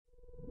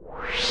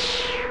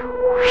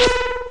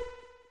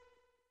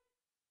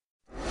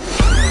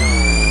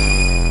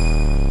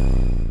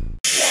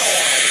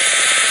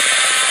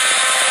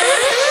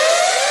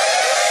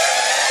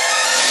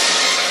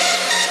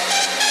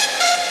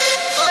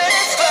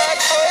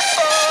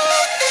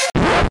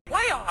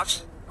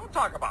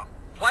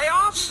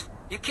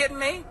You kidding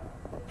me?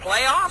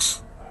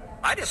 Playoffs?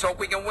 I just hope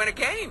we can win a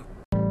game.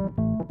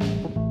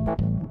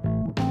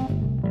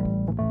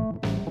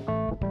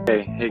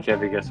 Hey,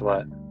 Kevin, guess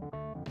what?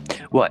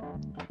 What?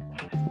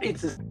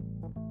 It's this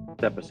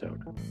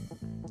episode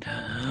of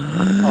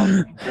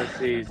the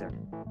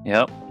season.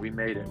 Yep. We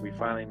made it. We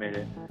finally made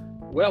it.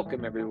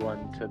 Welcome,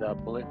 everyone, to the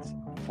Blitz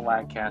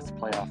Flagcast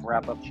Playoff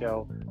Wrap-Up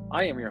Show.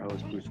 I am your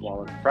host, Bruce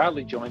Wallace,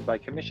 proudly joined by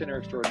Commissioner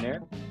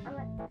Extraordinaire,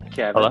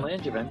 Kevin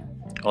Langevin.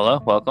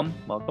 Hello, welcome.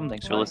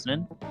 Thanks for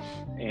listening.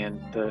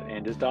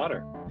 And his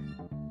daughter.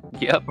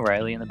 Yep,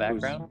 Riley in the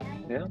background.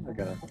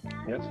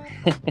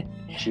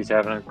 She's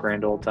having a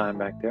grand old time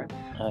back there.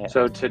 Oh, yeah.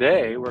 So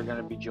today we're going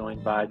to be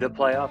joined by the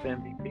playoff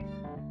MVP.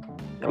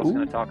 We're also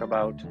going to talk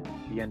about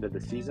the end of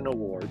the season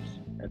awards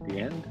at the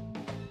end.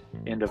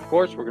 And of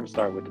course, we're going to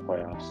start with the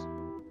playoffs.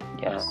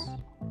 Yes.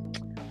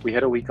 We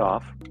had a week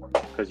off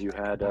because you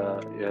had a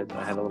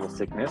little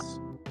sickness.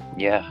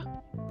 Yeah,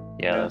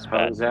 that was how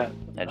bad. was that?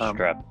 I had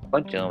strep.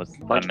 Dealing with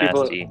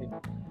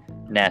a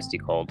nasty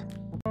cold.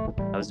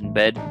 I was in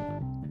bed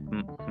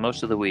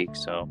most of the week,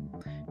 so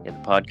the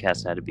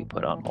podcast had to be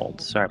put on hold.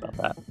 Sorry about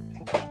that.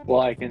 Well,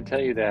 I can tell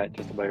you that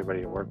just about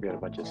everybody at work, we had a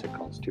bunch of sick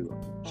calls too.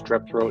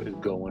 Strep throat is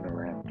going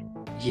around.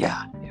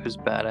 Yeah, it was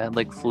bad. I had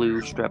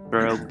flu, strep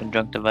throat,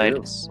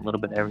 conjunctivitis, a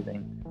little bit of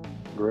everything.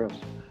 Gross.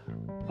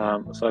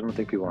 So I don't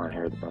think people want to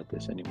hear about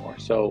this anymore.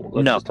 So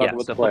let's just talk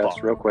about the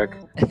playoffs real quick.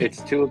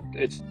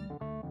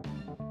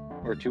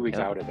 We're 2 weeks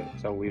out of it,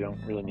 so we don't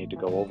really need to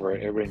go over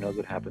it. Everybody knows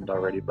what happened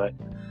already, but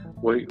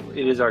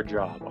it is our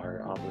job,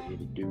 our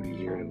obligated duty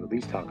here to at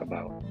least talk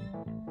about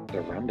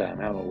the rundown,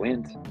 how it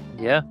wins.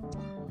 Yeah.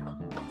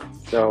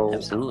 So,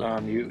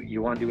 absolutely.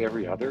 You want to do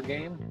every other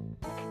game?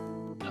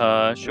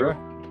 Sure.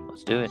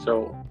 Let's do it.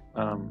 So,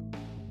 I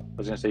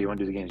was gonna say you want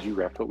to do the games you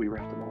ref, but we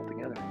ref them all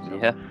together. So,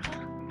 yeah.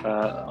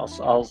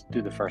 I'll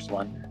do the first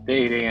one. The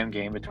 8 a.m.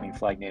 game between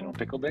Flagnado and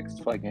Pickle Dicks.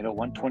 Flagnado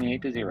won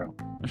 28-0.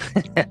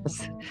 That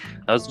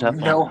was a tough.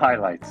 No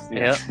highlights.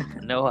 Yeah,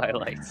 no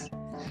highlights.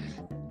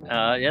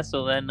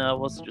 So then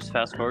we'll just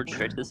fast forward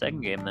straight to the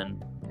second game.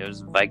 Then it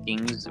was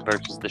Vikings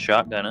versus the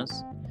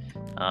Shotgunners.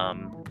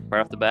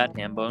 Right off the bat,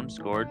 Hambone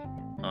scored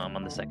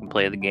on the second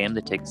play of the game.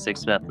 They take a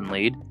 6-0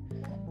 lead.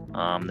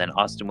 Then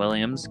Austin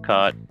Williams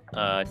caught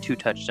 2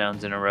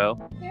 touchdowns in a row,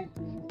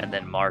 and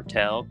then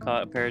Martell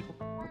caught a pair.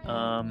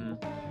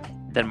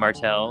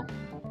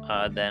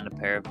 Then a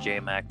pair of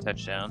J-Mac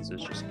touchdowns. It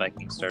was just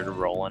Vikings started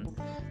rolling.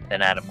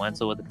 Then Adam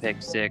Wenzel with a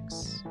pick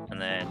 6.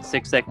 And then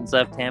 6 seconds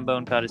left,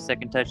 Hambone caught his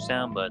second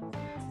touchdown, but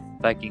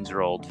Vikings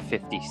rolled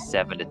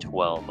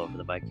 57-12 over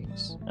the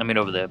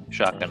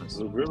Shotgunners.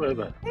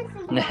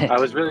 I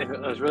was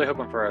really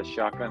hoping for a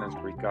Shotgun and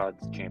Greek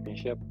Gods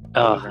championship.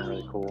 That would have been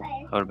really cool.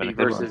 That would have been a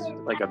good versus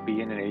one. Like a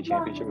B and an A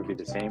championship would be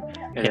the same,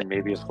 and then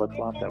maybe a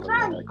flip-flop. That would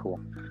have been really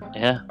cool.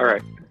 Yeah. All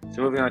right.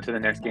 So moving on to the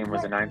next game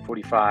was the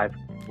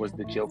 9:45 was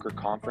the Joker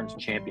Conference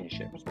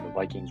Championship. So the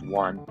Vikings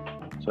won.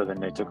 So then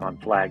they took on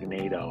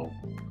Flagnado.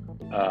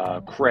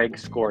 Craig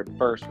scored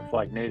first for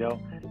Flagnado,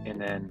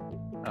 and then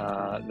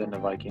the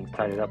Vikings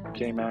tied it up for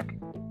J-Mac.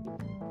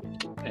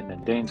 And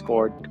then Dane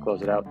scored to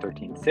close it out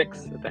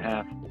 13-6 at the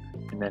half.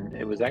 And then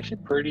it was actually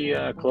pretty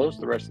close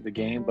the rest of the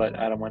game, but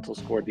Adam Wenzel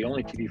scored the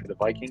only TD for the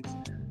Vikings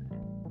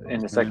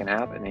in the second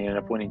half, and they ended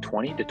up winning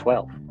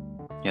 20-12.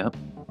 Yep,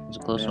 it was a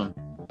close one.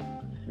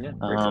 Yeah.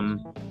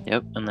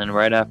 Yep, and then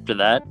right after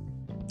that,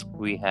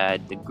 we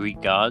had the Greek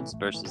Gods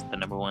versus the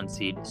number 1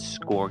 seed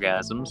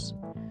Scoregasms.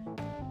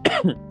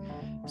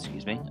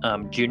 Excuse me.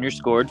 Junior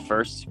scored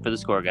first for the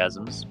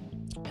Scoregasms,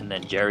 and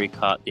then Jerry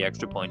caught the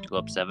extra point to go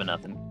up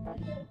 7-0.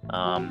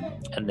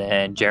 And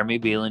then Jeremy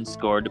Beelan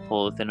scored to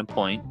pull within a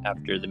point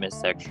after the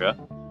missed extra.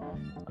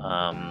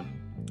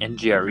 And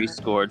Jerry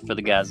scored for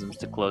the Gasms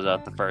to close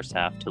out the first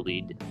half to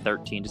lead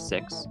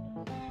 13-6.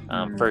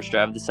 First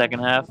drive of the second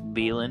half,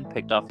 Beelan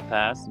picked off a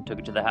pass and took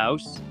it to the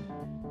house.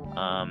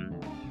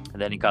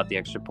 And then he got the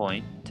extra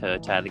point to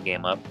tie the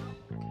game up.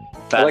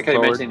 I like how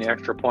you mentioned the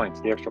extra points.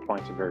 The extra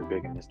points are very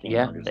big in this game.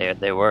 Yeah,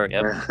 they were.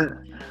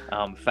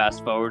 Yep.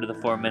 Fast forward to the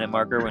 4-minute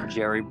marker when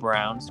Jerry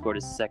Brown scored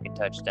his second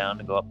touchdown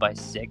to go up by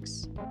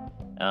 6.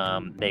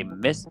 They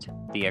missed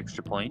the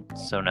extra point,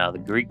 so now the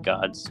Greek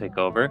Gods take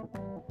over.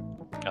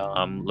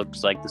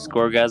 Looks like the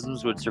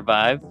Scoregasms would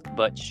survive,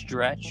 but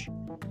stretch.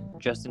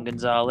 Justin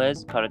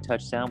Gonzalez caught a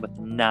touchdown with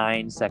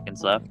 9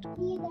 seconds left.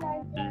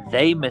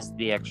 They missed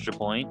the extra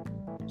point,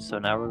 so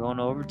now we're going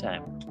to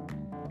overtime.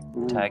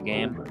 Tie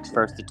game,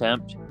 first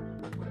attempt.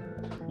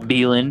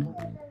 Beelan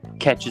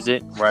catches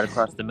it right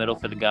across the middle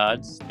for the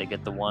Gods. They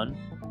get the 1.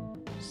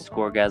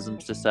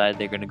 Scoregasms decide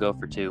they're going to go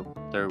for 2.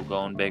 They're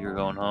going big or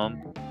going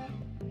home.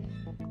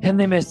 And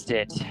they missed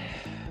it.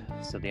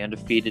 So the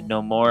undefeated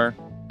no more.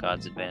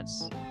 Gods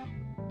advance.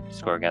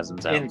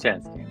 Scoregasms out.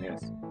 Intense game,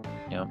 yes.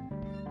 Yep.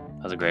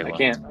 That was a great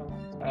one.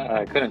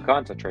 I couldn't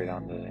concentrate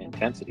on the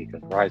intensity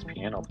because Rye's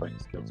piano playing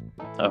skills.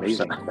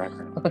 Amazing in the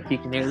background. You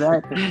can hear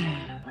that.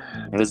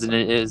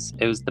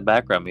 It was the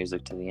background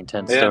music to the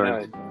intense story.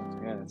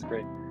 Yeah, that's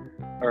great.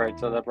 All right,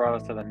 so that brought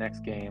us to the next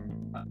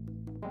game.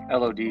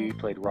 LOD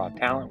played Raw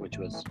Talent, which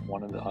was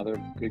one of the other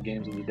good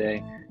games of the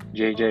day.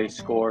 JJ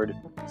scored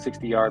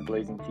 60-yard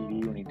blazing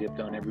TD when he dipped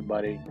on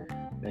everybody.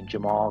 Then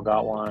Jamal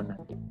got one,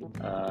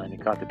 and he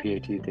caught the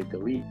PAT to take the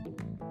lead.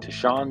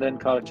 Tashawn then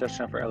caught a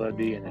touchdown for LOD,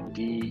 and then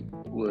D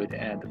would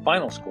add the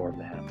final score of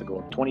the half to go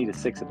up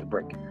 20-6 at the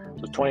break.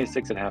 So it's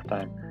 20-6 at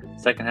halftime.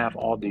 Second half,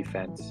 all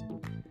defense,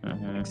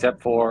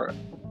 except for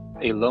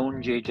a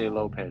lone JJ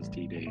Lopez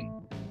TD.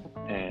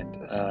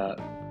 And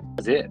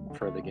that's it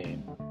for the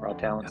game. Raw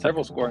Talent,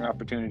 several scoring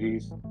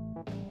opportunities,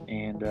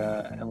 and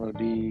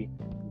LOD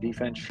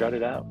defense shut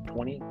it out,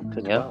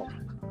 20-12.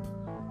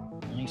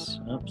 Nice.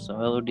 Yep. So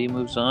LOD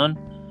moves on.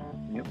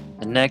 Yep.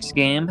 The next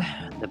game,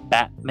 the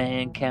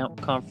Batman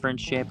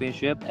Conference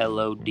Championship,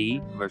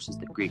 LOD versus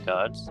the Greek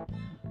Gods.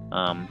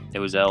 It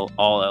was all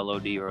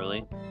LOD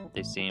early.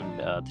 They seemed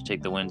to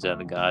take the wins out of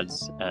the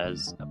Gods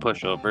as a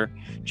pushover.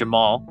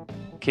 Jamal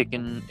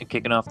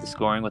kicking off the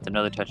scoring with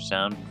another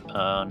touchdown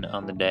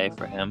on the day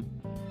for him.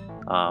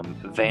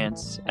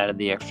 Vance added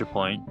the extra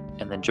point,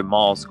 and then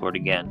Jamal scored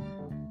again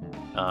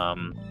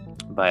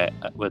by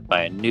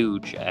a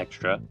Nuge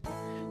extra.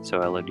 So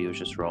LOD was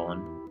just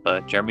rolling.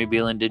 But Jeremy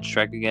Beelan did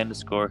strike again to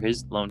score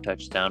his lone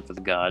touchdown for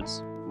the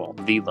Gods. Well,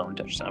 the lone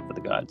touchdown for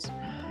the Gods.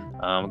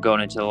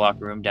 Going into the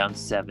locker room down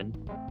 7.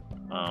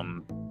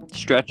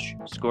 Stretch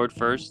scored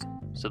first,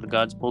 so the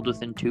Gods pulled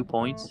within 2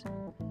 points.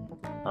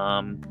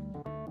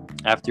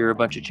 After a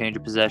bunch of change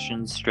of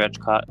possessions, Stretch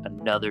caught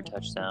another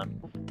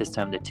touchdown, this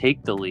time to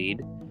take the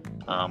lead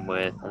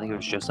with, I think it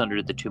was just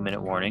under the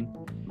 2-minute warning.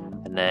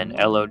 And then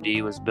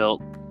LOD was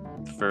built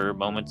for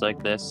moments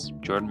like this.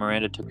 Jordan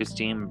Miranda took his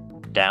team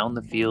down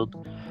the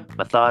field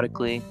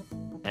methodically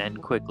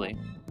and quickly.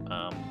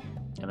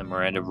 And then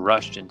Miranda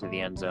rushed into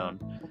the end zone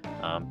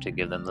to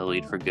give them the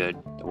lead for good.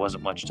 There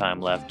wasn't much time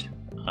left.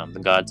 The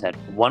Gods had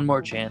one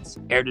more chance,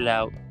 aired it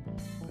out,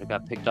 but it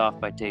got picked off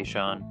by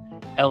Tayshawn.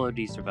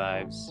 LOD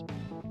survives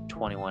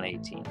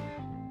 21-18.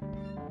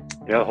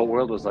 Yeah, the whole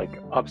world was like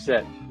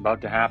upset,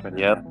 about to happen.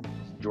 Yep.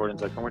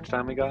 Jordan's like, how much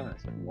time we got? I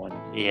said,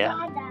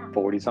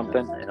 1:40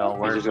 something. It all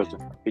worked.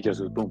 He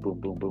just goes boom, boom,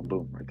 boom, boom,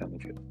 boom, right down the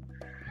field.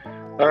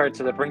 All right,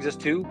 so that brings us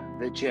to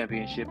the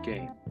championship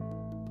game.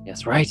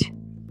 Yes, right.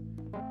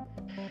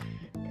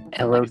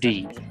 LOD.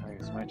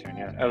 It's my turn,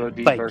 yeah.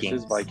 LOD Vikings.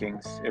 versus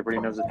Vikings. Everybody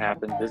knows it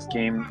happened. This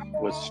game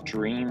was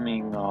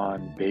streaming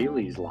on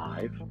Bailey's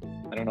Live.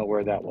 I don't know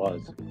where that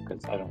was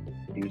because I don't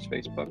use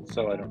Facebook,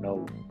 so I don't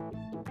know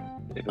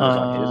if it was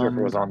on his or if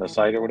it was on the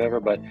site or whatever.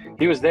 But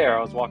he was there.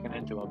 I was walking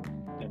into him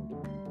and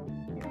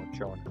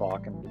showing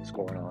clock and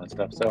scoring and all that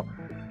stuff. So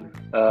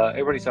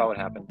everybody saw what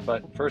happened.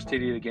 But first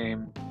TD of the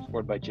game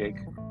scored by Jake,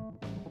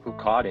 who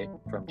caught it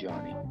from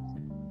Johnny.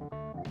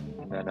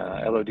 And then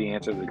LOD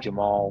answered the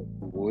Jamal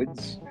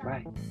Woods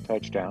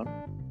touchdown.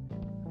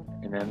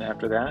 And then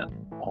after that,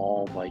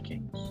 all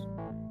Vikings.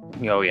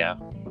 Oh, yeah.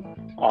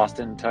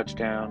 Austin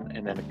touchdown,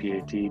 and then a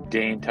PAT.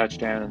 Dane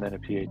touchdown, and then a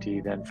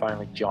PAT. Then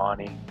finally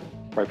Johnny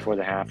right before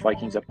the half.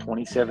 Vikings up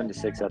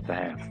 27-6 at the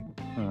half.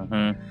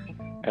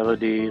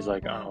 LOD is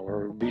like, oh,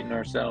 we're beating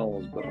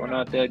ourselves, but we're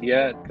not dead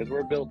yet because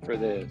we're built for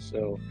this.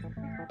 So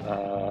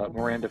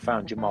Miranda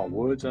found Jamal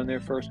Woods on their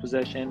first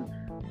possession,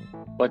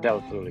 but that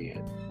was literally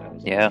it. That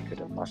was all they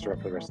could muster up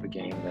for the rest of the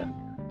game. Then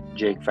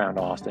Jake found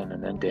Austin,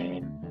 and then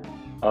Dane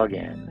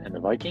again. And the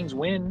Vikings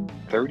win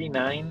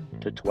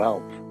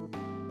 39-12.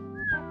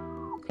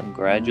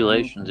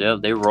 Congratulations. Yeah,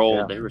 they rolled.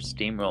 Yeah. They were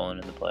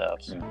steamrolling in the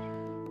playoffs. Yeah.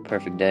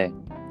 Perfect day.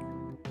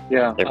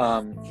 Yeah. Their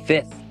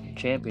 5th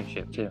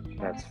championship, too.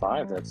 That's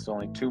 5. That's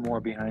only 2 more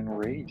behind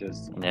Rage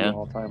as the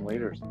all-time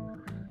leaders.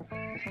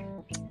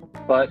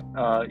 But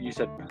you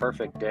said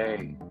perfect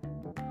day.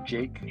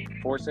 Jake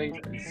Forsyth,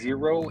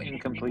 0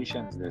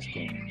 incompletions this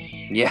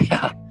game.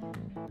 Yeah.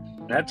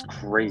 That's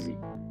crazy.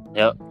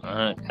 Yep.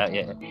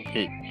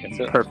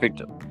 It's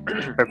perfect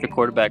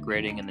quarterback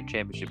rating in the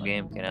championship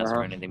game. Can't ask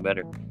for anything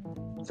better.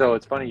 So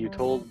it's funny, you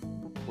told,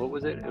 what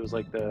was it? It was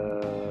like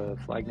the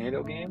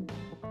Flagnado game,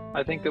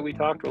 I think, that we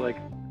talked. We're like,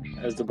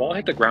 as the ball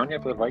hit the ground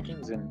yet for the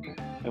Vikings, and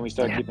we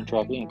started keeping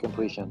track of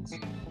incompletions.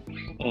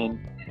 And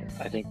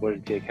I think, what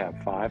did Jake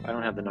have, 5? I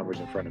don't have the numbers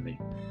in front of me.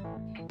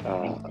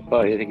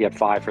 But I think he had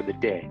 5 for the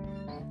day,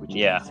 which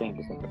is insane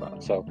to think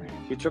about. So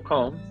he took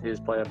home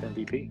his playoff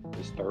MVP,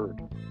 his 3rd.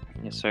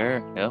 Yes,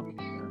 sir. Yep.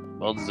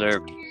 Well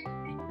deserved.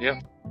 Yeah.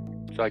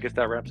 So I guess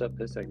that wraps up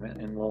this segment,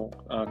 and we'll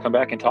come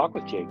back and talk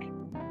with Jake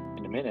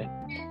in a minute.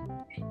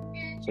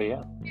 So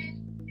yeah,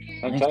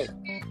 hang tight.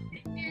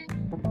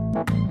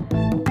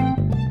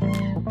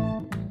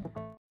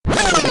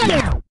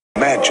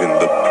 Imagine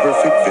the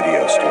perfect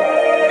video store.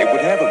 It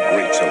would have a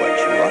great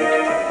selection,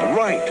 right?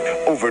 Right.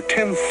 Over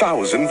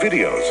 10,000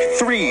 videos,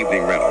 3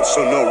 evening rentals,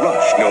 so no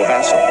rush, no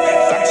hassle.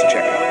 Fast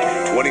checkout.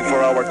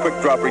 24-hour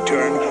quick drop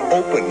return,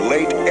 open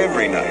late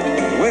every night.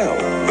 Well,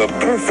 the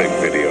perfect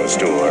video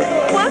store.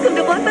 Welcome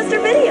to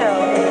Blockbuster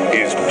Video.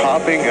 Is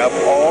popping up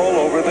all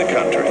over the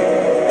country.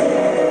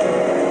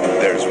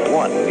 There's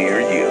one near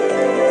you.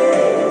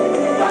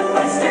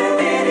 Blockbuster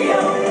Video.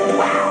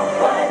 Wow,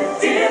 what a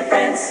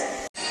difference.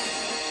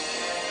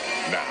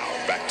 Now,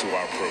 back to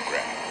our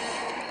program.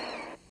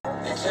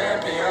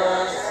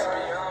 champions,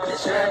 the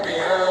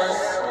champions.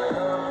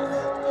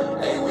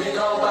 Hey, we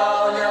gon'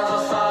 ball,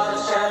 never fall,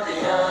 the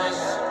champions,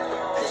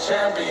 the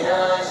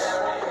champions,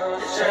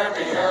 the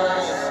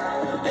champions.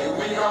 Hey,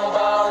 we gon'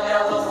 ball,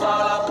 never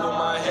fall. I put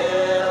my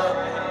head up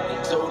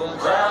and told them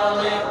ground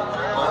me.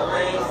 My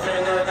ring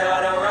finger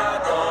got a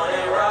rock on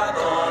it, rock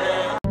on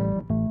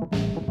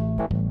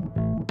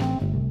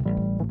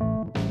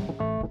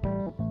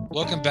it.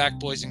 Welcome back,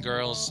 boys and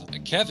girls.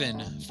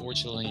 Kevin,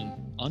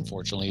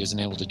 unfortunately, isn't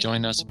able to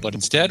join us, but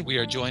instead we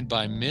are joined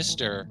by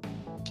Mr.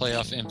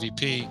 Playoff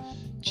MVP,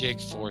 Jake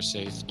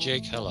Forsyth.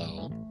 Jake,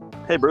 hello.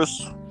 Hey,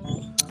 Bruce.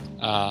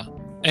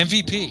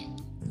 MVP.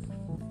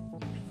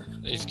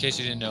 In case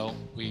you didn't know,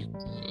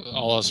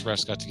 all us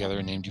refs got together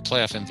and named you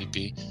Playoff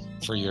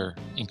MVP for your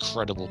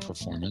incredible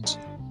performance.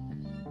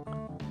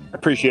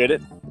 Appreciate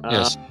it.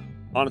 Yes.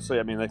 Honestly,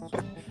 I mean, it's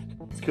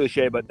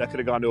cliche, but that could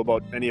have gone to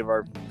about any of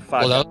our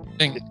five. Well, that was the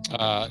thing.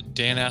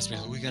 Dan asked me,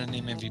 who are we going to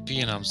name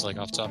MVP? And I was like,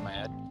 off the top of my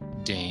head,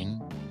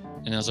 Dane.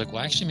 And I was like,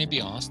 well, actually,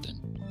 maybe Austin.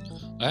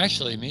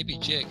 Actually, maybe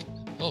Jake.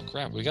 Oh,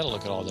 crap. We got to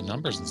look at all the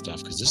numbers and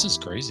stuff because this is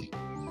crazy.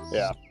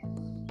 Yeah.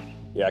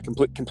 Yeah,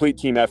 complete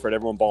team effort.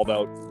 Everyone balled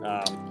out.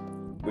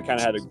 We kind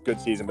of had a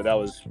good season, but that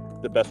was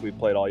the best we've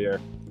played all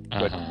year.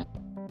 But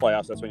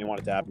playoffs, that's when you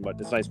want it to happen. But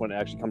it's nice when it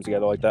actually comes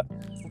together like that.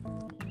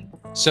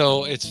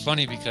 So it's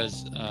funny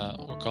because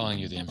we're calling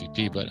you the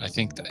MVP, but I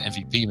think the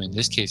MVP in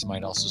this case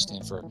might also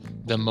stand for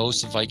the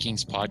most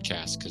Vikings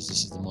podcast because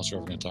this is the most we're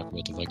ever going to talk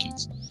about the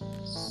Vikings.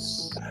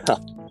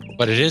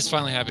 But it is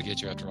finally happy to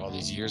get you after all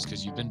these years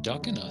because you've been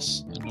ducking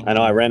us. I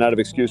know. I ran out of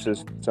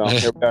excuses. So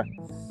here we are.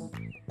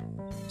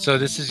 So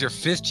this is your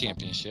 5th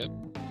championship.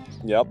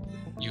 Yep.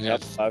 You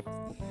have 5.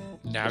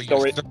 Now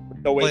still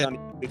you're waiting on the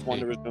athletes one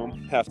to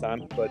resume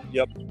halftime, but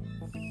yep.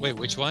 Wait,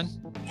 which one?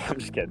 I'm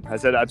just kidding. I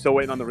said I'm still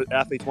waiting on the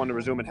athletes one to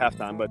resume at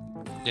halftime, but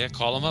yeah,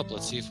 call them up.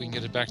 Let's see if we can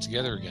get it back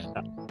together again.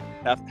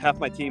 Half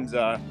my team's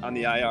on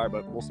the IR,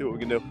 but we'll see what we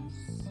can do.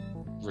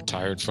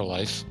 Retired for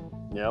life.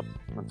 Yep,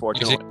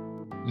 unfortunately.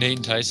 Nate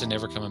and Tyson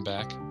never coming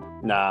back?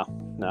 No.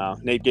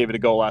 Nate gave it a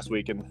go last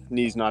week, and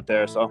knee's not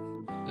there, so.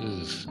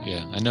 Oof,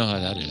 yeah, I know how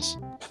that is.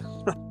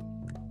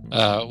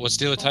 What's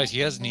the deal with Tyson?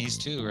 He has knees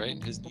too,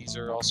 right? His knees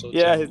are also.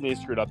 Yeah, his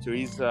knee's screwed up too.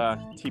 He's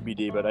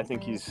TBD, but I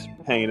think he's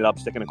hanging it up,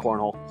 sticking a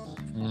cornhole.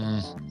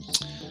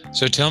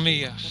 So tell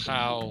me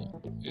how.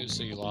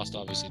 So you lost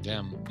obviously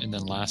them, and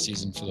then last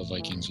season for the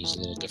Vikings was a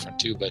little different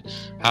too. But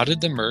how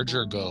did the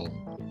merger go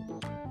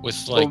with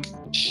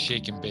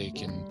shake and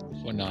bake and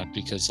whatnot?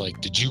 Because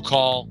did you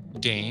call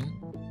Dane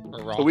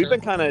or Rocker? So we've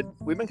been kind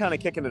of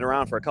kicking it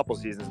around for a couple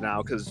seasons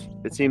now because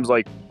it seems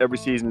like every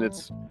season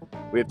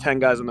we have 10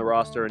 guys on the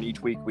roster, and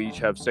each week we each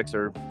have 6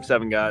 or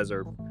 7 guys,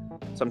 or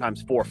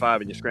sometimes 4 or 5,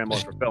 and you're scrambling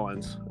for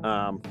fill-ins.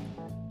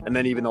 And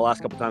then even the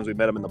last couple times we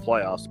met them in the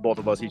playoffs, both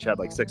of us each had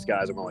 6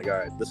 guys, and we're like, all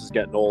right, this is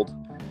getting old.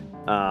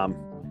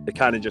 It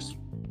kind of just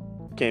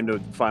came to a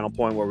final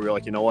point where we were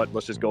like, you know what,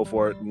 let's just go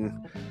for it.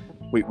 And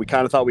we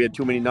kind of thought we had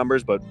too many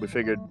numbers, but we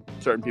figured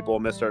certain people will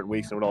miss certain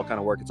weeks, and it would all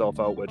kind of work itself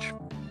out, which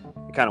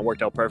it kind of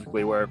worked out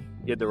perfectly, where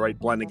you had the right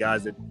blend of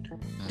guys that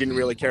didn't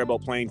really care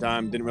about playing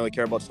time, didn't really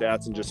care about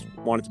stats, and just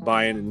wanted to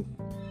buy in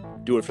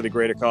and do it for the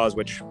greater cause,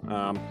 which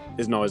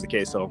isn't always the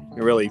case. So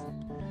it really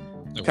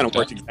kind of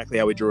worked exactly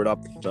how we drew it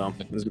up. So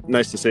it was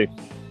nice to see.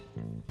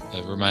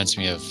 It reminds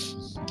me of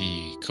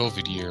the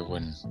COVID year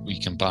when we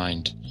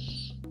combined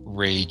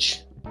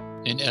Rage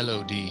and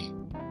LOD.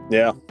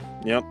 Yeah.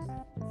 Yep.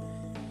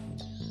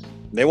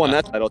 They won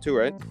that title too,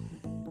 right?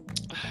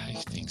 I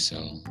think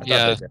so.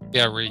 Yeah.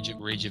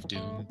 Rage of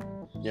Doom.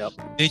 Yep.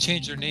 They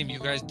changed their name. You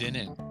guys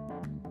didn't.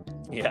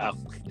 Yeah.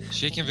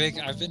 Shake and Bake.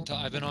 I've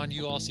been on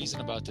you all season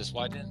about this.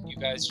 Why didn't you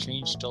guys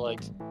change to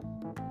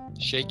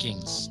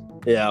Shakings?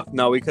 Yeah.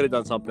 No, we could have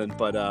done something,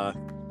 but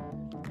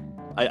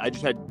I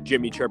just had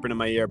Jimmy chirping in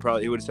my ear.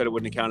 Probably he would have said it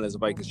wouldn't have counted as a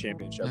Vikings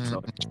championship.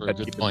 So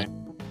that's a good point.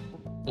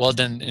 Well,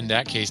 then in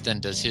that case,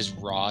 does his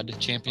Rod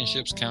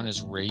championships count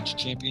as Rage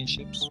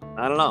championships?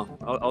 I don't know.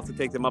 I'll have to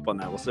take them up on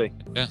that. We'll see.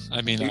 Yeah,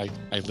 I mean,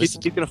 he's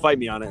gonna fight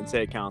me on it and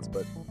say it counts,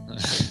 but.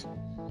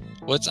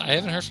 I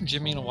haven't heard from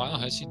Jimmy in a while.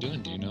 How's he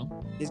doing? Do you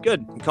know? He's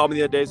good. He called me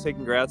the other day to say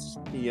congrats.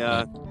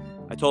 I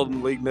told him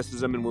the league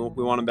misses him and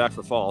we want him back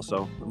for fall.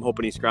 So I'm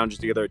hoping he scrounges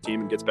together a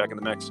team and gets back in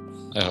the mix.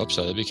 I hope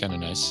so. That'd be kind of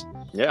nice.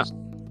 Yeah.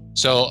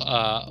 So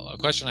a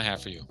question I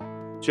have for you.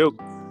 Shoot.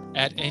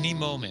 At any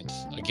moment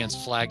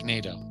against Flag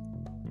NATO,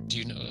 do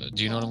you know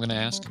what I'm going to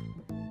ask?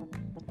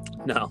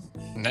 No.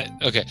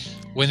 Okay.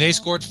 When they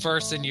scored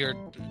first in the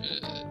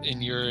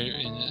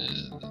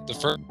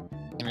first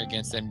game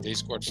against them, they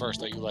scored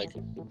first. Are you like,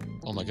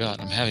 oh my God,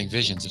 I'm having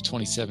visions of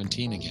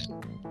 2017 again?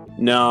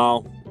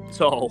 No.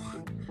 So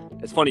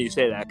it's funny you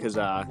say that because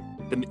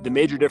the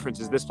major difference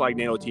is this Flag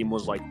NATO team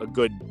was a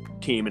good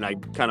team, and I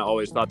kind of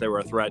always thought they were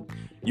a threat.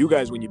 You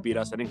guys, when you beat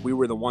us, I think we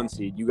were the 1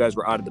 seed. You guys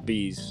were out of the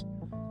Bs.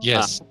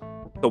 Yes.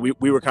 So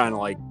we were kind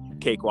of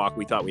cakewalk.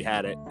 We thought we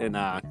had it. And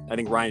I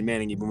think Ryan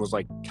Manning even was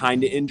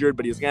kind of injured,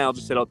 but he was I'll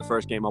just sit out the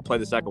first game. I'll play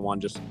the second one.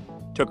 Just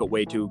took it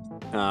way too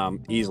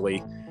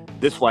easily.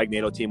 This Flag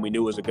NATO team we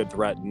knew was a good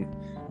threat, and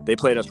they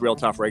played us real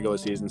tough regular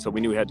season, so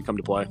we knew we had to come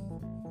to play.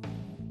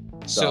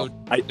 So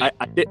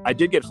I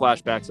did get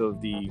flashbacks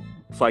of the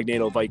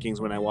Flagnado Vikings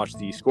when I watched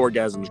the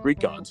Scoregasms Greek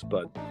Gods,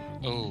 but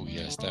oh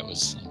yes, that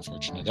was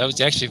unfortunate. That was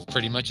actually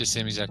pretty much the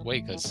same exact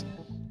way, because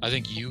I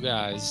think you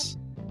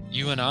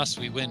and us,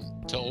 we went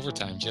to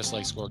overtime just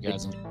like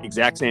Scoregasm.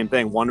 Exact same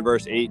thing. 1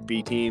 versus 8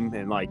 B team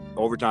and like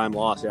overtime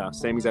loss. Yeah,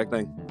 same exact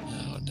thing.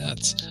 Oh,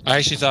 nuts! I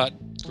actually thought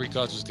Greek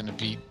Gods was going to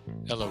beat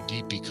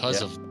LOD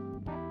because of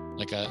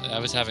like I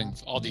was having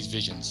all these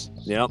visions.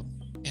 Yep.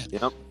 Yeah.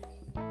 Yep.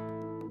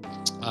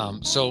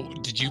 So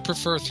did you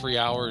prefer 3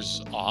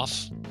 hours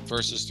off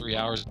versus 3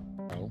 hours in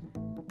a row?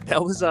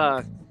 That was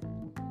I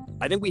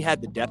think we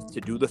had the depth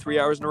to do the 3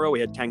 hours in a row. We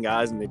had 10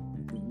 guys, and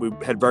we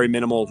had very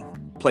minimal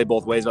play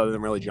both ways other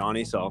than really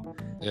Johnny. So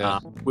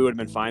we would have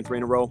been fine 3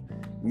 in a row.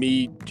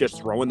 Me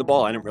just throwing the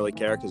ball, I didn't really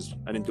care because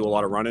I didn't do a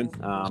lot of running.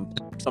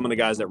 Some of the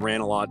guys that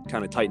ran a lot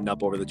kind of tightened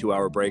up over the 2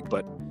 hour break,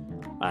 but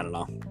I don't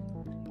know.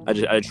 I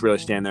just really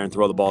stand there and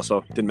throw the ball, so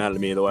it didn't matter to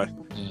me either way.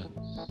 Yeah.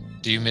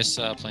 Do you miss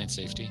playing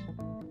safety?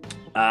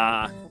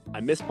 I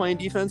miss playing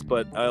defense,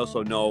 but I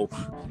also know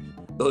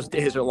those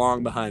days are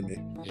long behind me.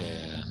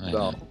 Yeah. I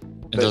So know.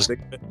 And those,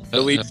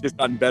 the league's just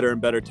gotten better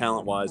and better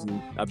talent-wise,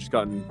 and I've just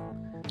gotten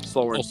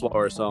slower and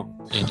slower. So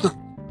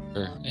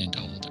and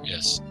older,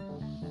 yes.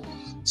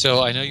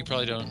 So I know you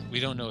probably don't. We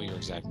don't know your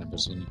exact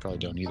numbers, and you probably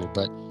don't either.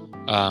 But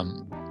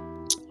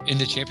in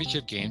the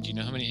championship game, do you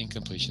know how many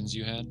incompletions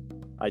you had?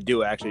 I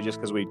do actually, just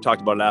because we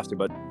talked about it after.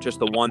 But just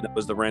the one that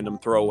was the random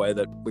throwaway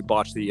that we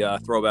botched the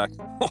throwback.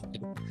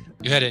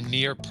 You had a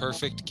near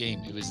perfect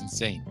game. It was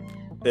insane.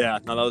 Yeah,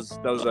 no,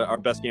 that was our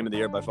best game of the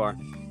year by far.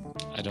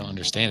 I don't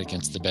understand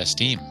against the best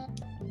team.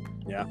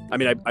 Yeah, I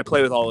mean, I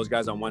play with all those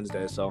guys on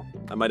Wednesdays, so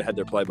I might have had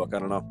their playbook. I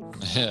don't know.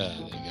 There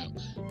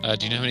you go.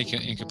 Do you know how many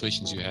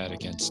incompletions you had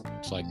against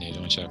Flagnado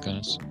and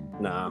Shotgunners?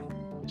 Nah,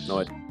 no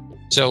idea.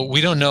 So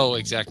we don't know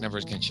exact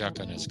numbers against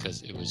Shotgunners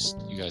because it was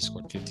you guys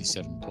scored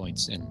 57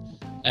 points, and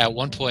at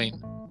one point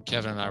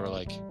Kevin and I were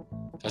like,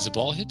 "Has the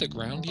ball hit the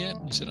ground yet?"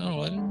 We said,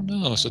 "Oh, I don't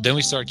know." So then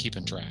we started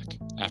keeping track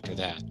after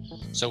that.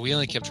 So we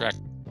only kept track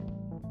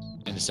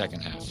in the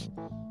second half,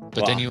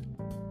 but then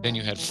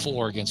you had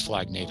 4 against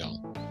Flagnado.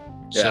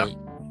 So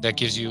that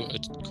gives you a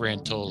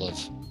grand total of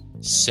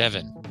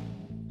 7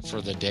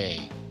 for the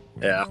day.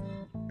 Yeah.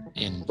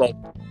 In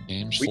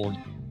games,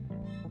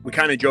 we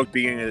kind of joked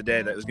beginning of the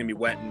day that it was going to be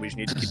wet and we just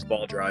need to keep the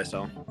ball dry.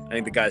 So I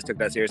think the guys took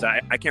that serious.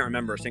 I can't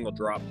remember a single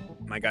drop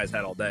my guys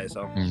had all day.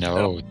 So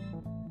no.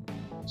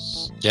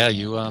 Yeah,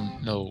 you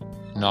no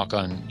knock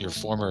on your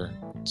former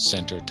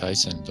center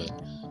Tyson, but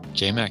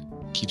J-Mac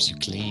keeps you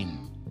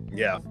clean.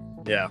 Yeah.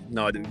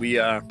 No, we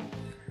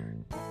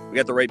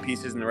got the right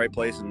pieces in the right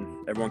place,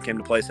 and everyone came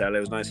to play Saturday.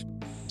 It was nice.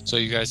 So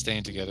you guys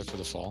staying together for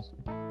the fall?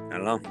 I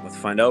don't know. Let's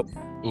find out.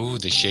 Ooh,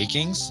 the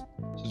Shakings?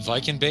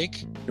 Viking and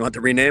Bake? You want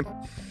the rename?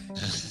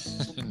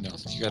 No,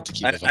 you got to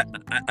keep it.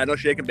 I know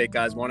Shake and Bake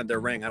guys wanted their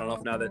ring. I don't know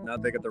if now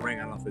that they got the ring,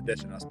 I don't know if they're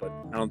ditching us, but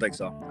I don't think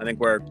so. I think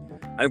we're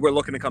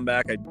looking to come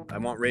back. I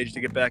want Rage to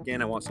get back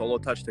in. I want Solo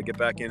Touch to get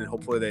back in, and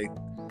hopefully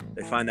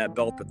they find that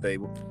belt that they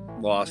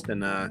lost,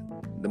 and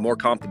the more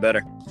comp, the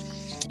better.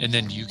 And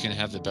then you can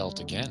have the belt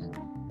again.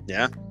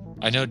 Yeah.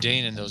 I know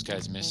Dane and those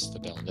guys missed the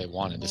belt. They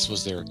wanted. This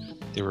was they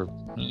were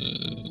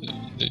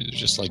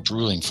just like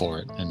drooling for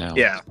it, and now.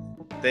 Yeah.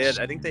 They had.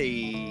 I think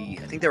they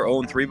were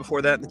 0-3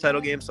 before that in the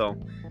title game. So,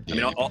 I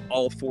mean,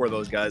 all 4 of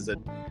those guys that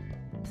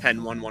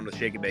hadn't won one with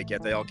Shake and Bake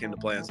yet, they all came to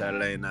play on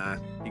Saturday, and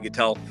you could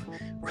tell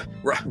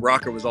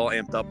Rocker was all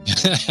amped up.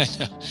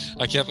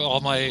 I kept all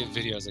my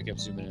videos. I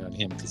kept zooming in on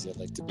him because he had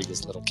like the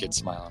biggest little kid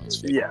smile on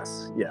his face.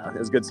 Yes, yeah, it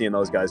was good seeing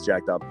those guys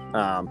jacked up.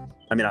 I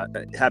mean,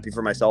 happy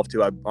for myself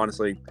too. I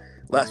honestly,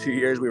 last few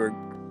years we were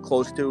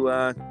close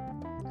to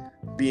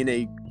being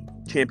a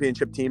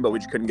championship team, but we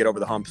just couldn't get over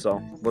the hump.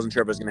 So wasn't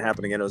sure if it was going to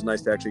happen again. It was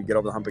nice to actually get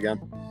over the hump again.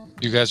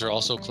 You guys are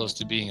also close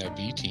to being a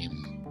B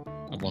team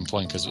at one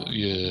point because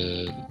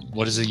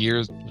what is a year?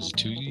 Was it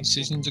 2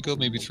 seasons ago?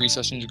 Maybe 3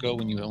 sessions ago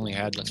when you only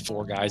had like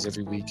 4 guys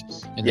every week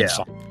and then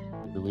 5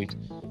 every week.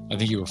 I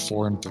think you were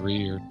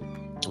 4-3 or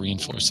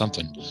 3-4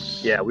 something.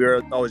 Yeah, we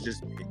were always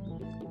just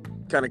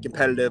kind of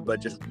competitive, but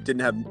just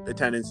didn't have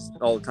attendance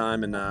all the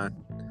time, and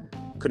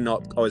couldn't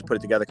always put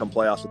it together come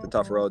playoffs with the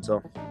tough road.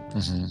 So.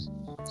 Mm-hmm.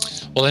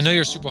 Well, I know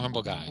you're a super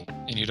humble guy,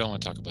 and you don't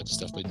want to talk about this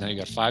stuff, but now you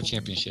got 5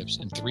 championships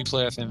and 3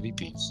 playoff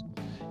MVPs.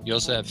 You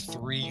also have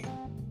 3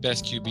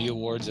 best QB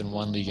awards and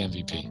 1 league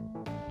MVP.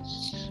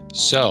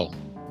 So,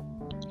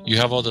 you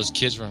have all those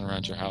kids running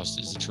around your house.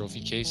 Is the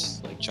trophy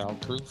case like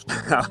childproof?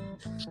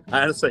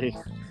 Honestly,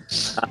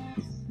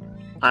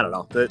 I don't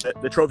know.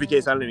 The trophy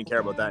case, I don't even care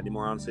about that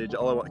anymore, honestly.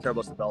 All I care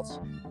about is the belts.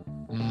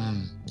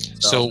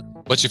 So,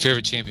 what's your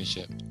favorite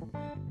championship?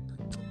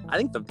 I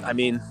think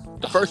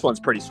the first one's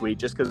pretty sweet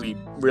just because we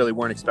really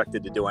weren't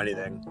expected to do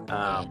anything.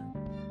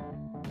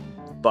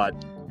 But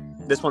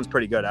this one's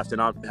pretty good. After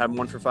not having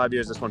one for 5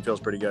 years, this one feels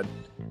pretty good.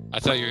 I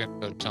thought you were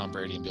going to go to Tom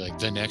Brady and be like,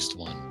 the next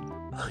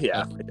one.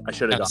 Yeah, I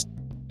should have gone.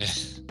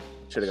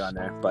 Should have gone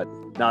there. But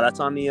no,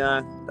 that's on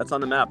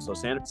the map. So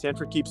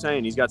Sanford keeps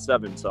saying he's got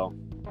 7. So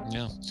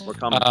Yeah. We're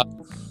coming.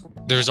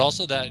 There's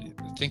also that.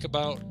 Think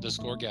about the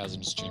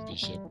Scoregasms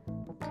Championship.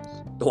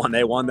 The one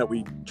they won that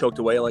we choked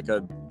away like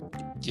a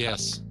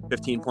Yes.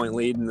 15-point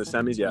lead in the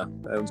semis. Yeah,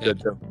 that was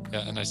good too.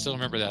 Yeah, and I still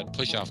remember that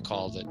push-off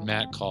call that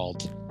Matt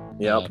called.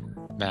 Yep.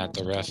 Matt,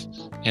 the ref,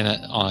 and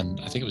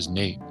I think it was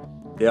Nate.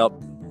 Yep.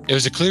 It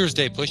was a clear as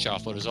day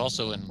push-off, but it was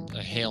also in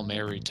a Hail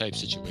Mary type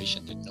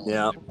situation. Didn't know.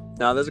 Yeah.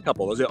 Now there's a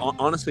couple.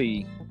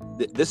 Honestly,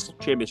 this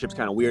championship's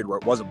kind of weird where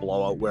it was a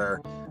blowout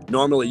where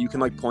normally you can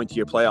like point to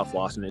your playoff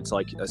loss and it's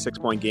like a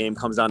 6-point game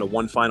comes down to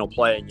one final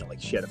play and you're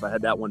like, shit, if I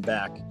had that one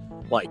back,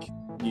 like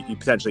you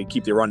potentially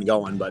keep the run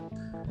going. But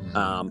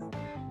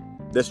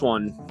this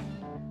one,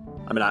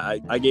 I mean,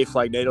 I gave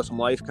Flagnado some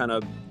life, kind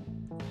of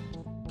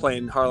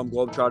playing Harlem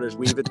Globetrotters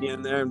weave at the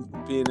end there and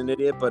being an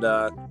idiot. But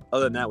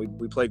other than that,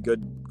 we played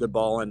good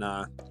ball, and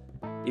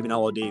even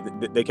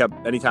LOD, they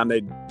kept, anytime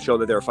they'd show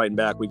that they were fighting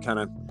back, we'd kind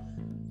of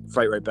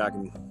fight right back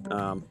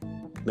and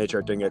made sure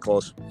it didn't get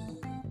close.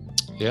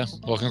 Yeah.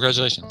 Well,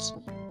 congratulations.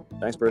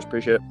 Thanks, Bruce.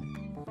 Appreciate it.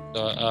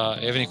 You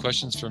have any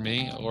questions for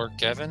me or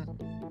Kevin?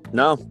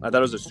 No, I thought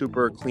it was a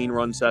super clean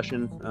run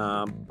session.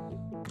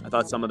 I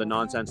thought some of the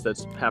nonsense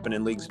that's happened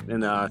in leagues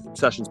in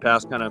sessions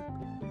past kind of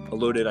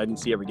alluded. I didn't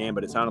see every game,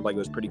 but it sounded like it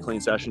was a pretty clean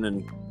session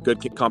and good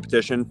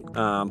competition.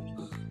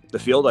 The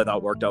field I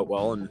thought worked out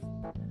well, and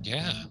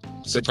yeah,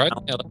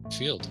 surprisingly I like the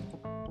field.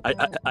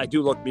 I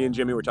do look. Me and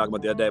Jimmy were talking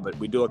about the other day, but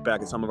we do look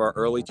back at some of our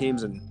early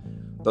teams, and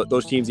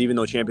those teams, even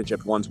though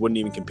championship ones, wouldn't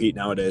even compete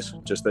nowadays.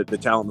 Just the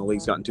talent in the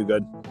league's gotten too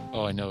good.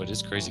 Oh, I know, it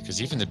is crazy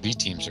because even the B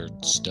teams are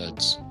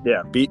studs.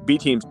 Yeah, B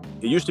teams.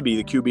 It used to be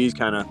the QBs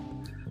kind of.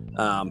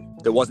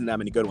 There wasn't that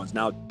many good ones.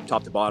 Now,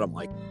 top to bottom,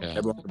 like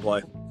everyone can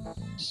play.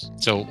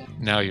 So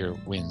now your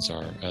wins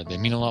are they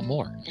mean a lot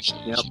more,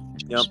 actually.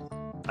 Yep.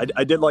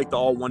 I did like the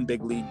all one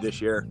big league this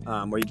year,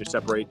 where you just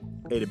separate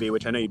A to B,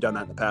 which I know you've done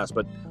that in the past,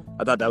 but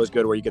I thought that was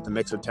good, where you get the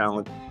mix of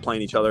talent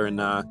playing each other and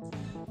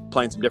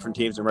playing some different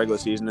teams in regular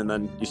season, and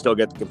then you still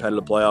get the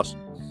competitive playoffs.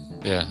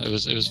 Yeah, it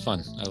was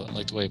fun. I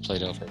like the way it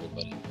played out for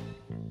everybody.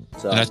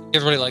 So, and I think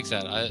everybody likes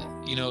that.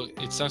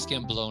 It sucks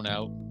getting blown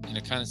out, and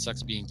it kind of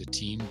sucks being the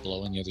team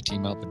blowing the other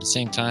team out. But at the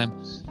same time,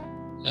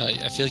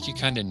 I feel like you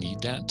kind of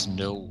need that to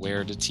know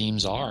where the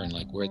teams are and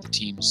like where the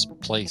teams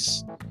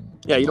place.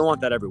 Yeah, you don't want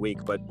that every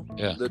week, but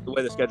the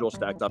way the schedule's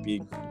stacked up,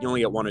 you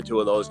only get one or two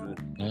of those, and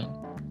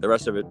the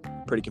rest of it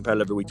pretty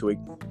competitive week to week.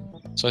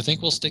 So I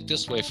think we'll stick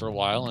this way for a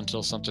while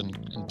until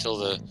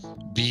the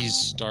Bees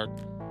start,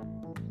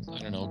 I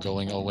don't know,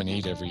 going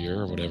 0-8 every year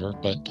or whatever.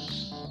 But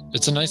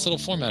it's a nice little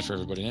format for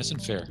everybody, nice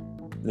and fair.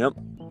 Yep,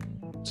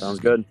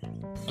 sounds good.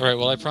 All right,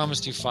 well, I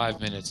promised you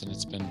 5 minutes, and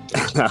it's been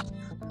 13.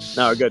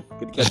 No, we're good.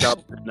 Good to catch up.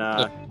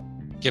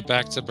 And, get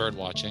back to bird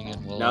watching,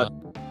 and we'll. Now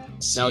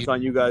it's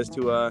on you guys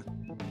to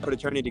put a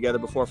tourney together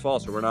before fall,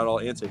 so we're not all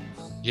antsy.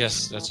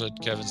 Yes, that's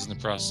what Kevin's in the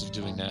process of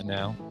doing that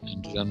now,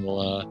 and then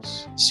we'll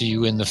see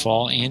you in the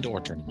fall and/or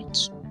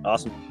tournaments.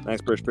 Awesome.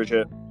 Thanks, Bruce.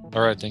 Appreciate it.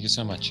 All right, thank you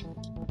so much.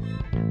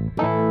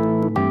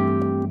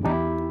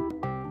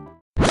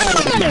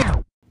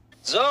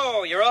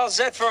 So, you're all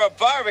set for a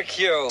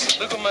barbecue.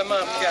 Look what my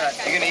mom got.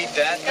 You gonna eat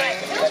that thing?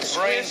 It's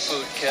brain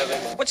food, Kevin.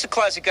 What's the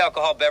classic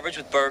alcohol beverage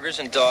with burgers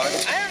and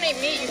dogs? I don't eat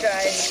meat, you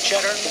guys.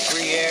 Cheddar,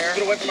 Gruyere.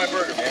 Get away from my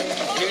burger, man.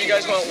 You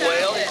guys want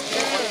whale?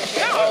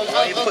 No,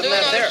 Why are you putting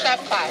that there?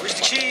 Chef class. Where's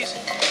the cheese?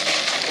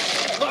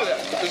 Look at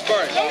that. Who's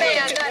burning? Man,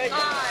 that's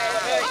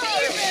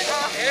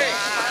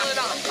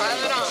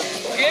Pile it on.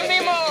 Give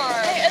me more.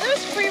 Hey, are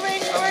those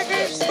free-range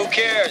burgers? Who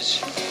cares?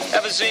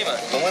 Have a Zima.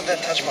 Don't let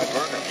that touch my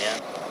burger, man.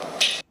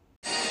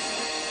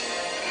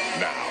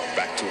 Now,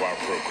 back to our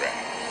program.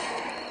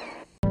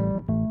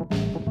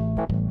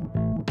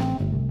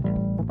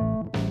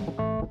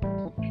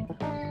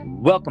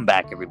 Welcome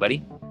back,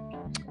 everybody.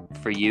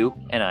 For you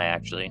and I,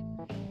 actually.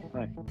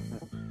 Hi.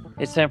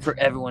 It's time for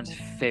everyone's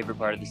favorite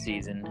part of the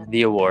season,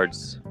 the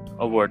awards.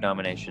 Award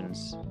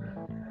nominations.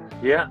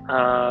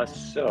 Yeah,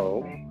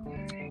 so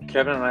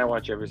Kevin and I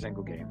watch every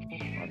single game,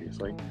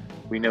 obviously.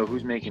 We know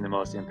who's making the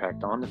most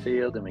impact on the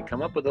field, and we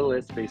come up with a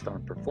list based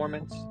on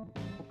performance,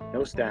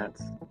 no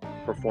stats,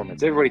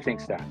 performance. Everybody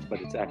thinks stats, but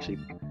it's actually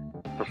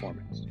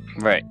performance.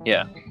 Right,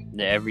 yeah.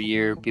 Every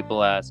year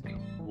people ask,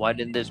 why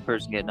didn't this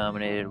person get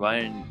nominated?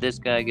 Why didn't this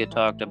guy get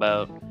talked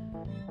about?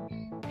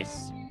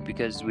 It's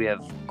because we have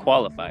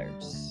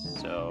qualifiers.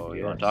 So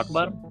you want to talk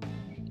about them?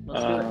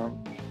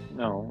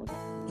 No.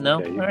 No?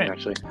 Okay, you all can right.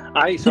 actually.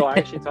 I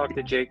actually talked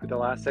to Jake with the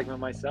last segment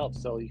myself,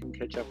 so you can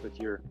catch up with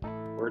your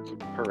words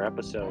per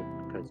episode,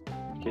 because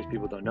in case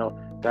people don't know,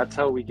 that's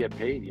how we get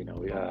paid,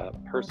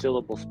 per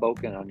syllable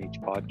spoken on each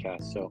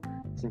podcast. So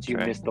since you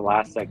missed the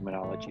last segment,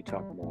 I'll let you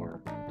talk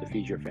more to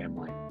feed your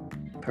family.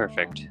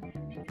 Perfect.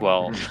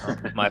 Well,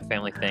 my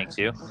family thanks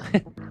you.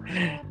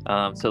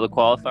 So the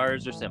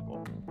qualifiers are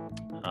simple.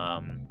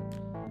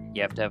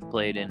 You have to have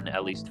played in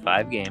at least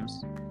 5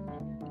 games.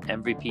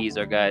 MVPs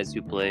are guys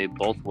who play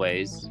both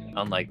ways,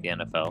 unlike the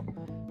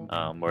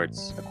NFL, where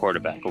it's a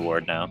quarterback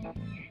award now.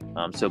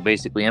 So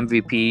basically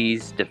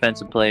MVPs,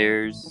 defensive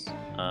players,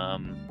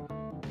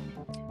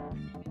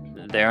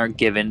 they aren't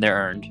given, they're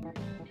earned.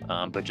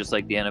 But just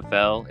like the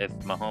NFL, if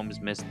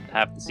Mahomes missed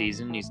half the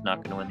season, he's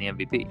not going to win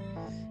the MVP.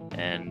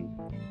 And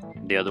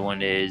the other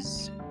one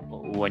is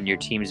when your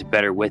team's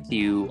better with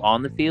you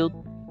on the field,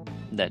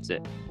 that's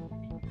it.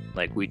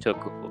 Like, we took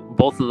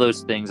both of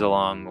those things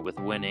along with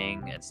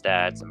winning and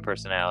stats and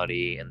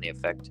personality and the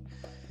effect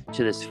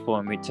to this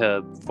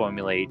to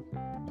formulate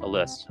a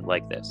list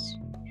like this.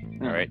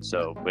 All right,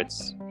 so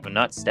it's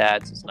not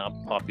stats, it's not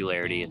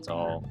popularity, it's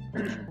all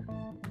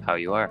how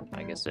you are.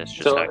 I guess that's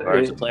just how you are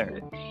as a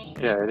player.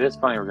 Yeah, it is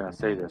funny we're going to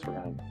say this. We're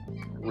going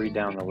to read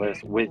down the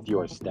list with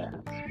your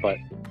stats, but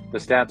the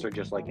stats are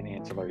just like an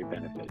ancillary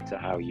benefit to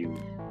how you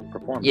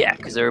perform. Yeah,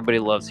 because everybody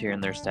loves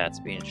hearing their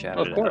stats being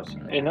shouted of course.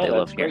 out. They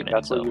love hearing it.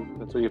 That's what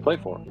you play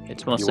for.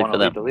 It's mostly for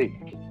them. Lead the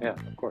league. Yeah,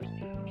 of course.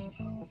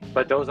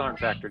 But those aren't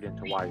factored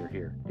into why you're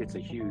here. It's a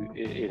huge.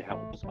 It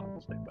helps,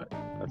 obviously, but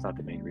that's not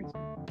the main reason.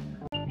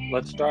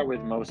 Let's start with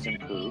most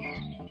improved.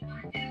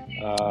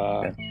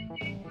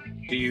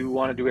 Do you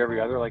want to do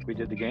every other like we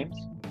did the games?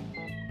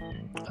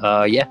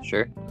 Yeah,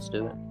 sure. Let's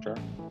do it. Sure.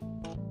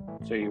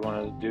 So you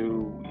want to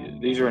do?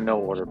 These are in no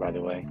order, by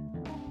the way.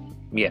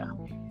 Yeah.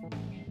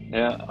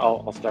 Yeah,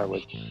 I'll start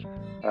with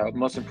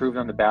most improved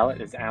on the ballot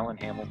is Allen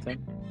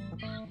Hamilton.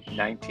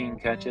 19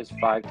 catches,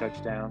 5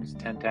 touchdowns,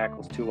 10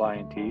 tackles, 2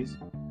 INTs.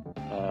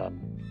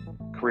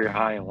 Career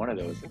high in one of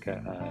those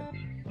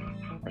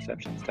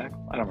receptions,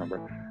 tackle. I don't remember,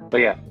 but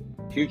yeah,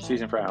 huge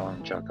season for Allen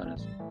and Chuck on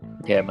his.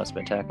 Yeah, it must have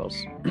been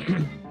tackles.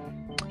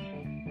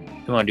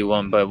 You want to do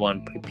one by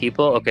one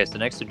people? Okay, so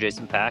next to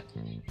Jason Pack,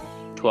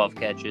 12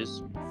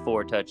 catches,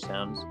 4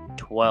 touchdowns,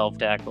 12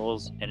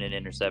 tackles, and an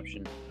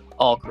interception.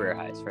 All career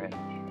highs for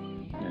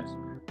him. Yes.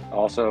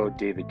 Also,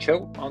 David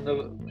Choate on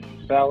the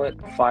ballot,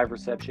 5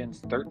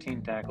 receptions,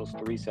 13 tackles,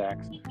 3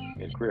 sacks. He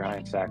had a career high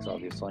in sacks,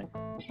 obviously.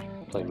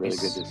 Played really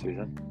good this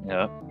season.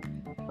 Yeah.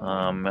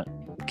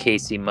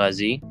 Casey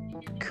Muzzy,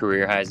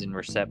 career highs in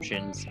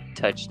receptions,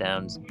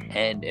 touchdowns,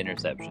 and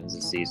interceptions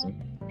this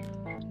season.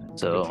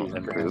 So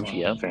improved,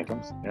 yeah.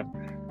 Phantoms, yeah.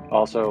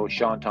 Also,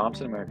 Sean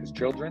Thompson, America's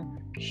Children,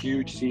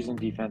 huge season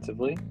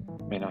defensively.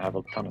 May not have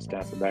a ton of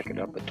stats to back it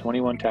up, but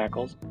 21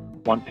 tackles,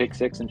 1 pick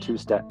six, and 2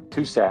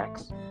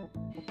 sacks.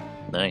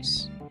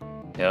 Nice.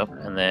 Yep.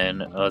 And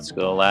then let's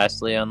go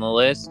lastly on the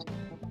list,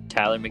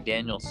 Tyler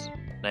McDaniels,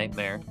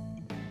 Nightmare.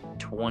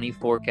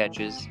 24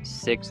 catches,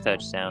 6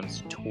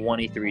 touchdowns,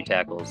 23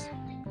 tackles,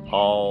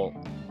 all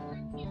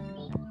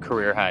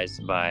career highs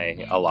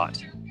by a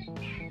lot.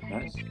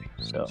 Nice.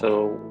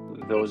 So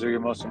those are your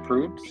most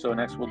improved. So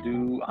next we'll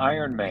do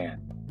Iron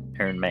Man.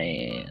 Iron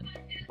Man.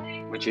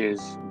 Which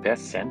is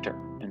best center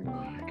in the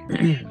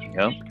league.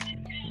 Yep.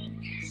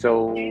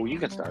 So you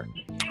can start.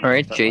 All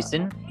right,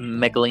 Jason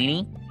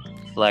McElhaney,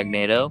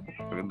 Flagnado.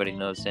 Everybody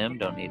knows him.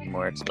 Don't need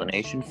more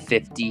explanation.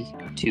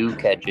 52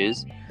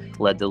 catches,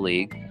 led the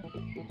league,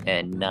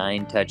 and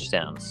 9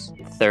 touchdowns,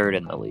 3rd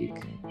in the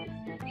league.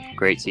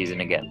 Great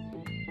season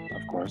again.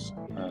 Of course.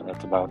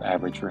 That's about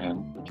average for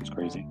him, which is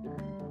crazy.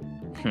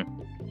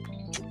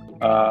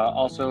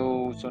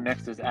 Also, so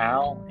next is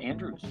Al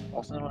Andrews,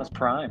 also known as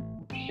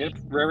Prime. He had a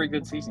very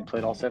good season.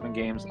 Played all 7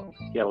 games.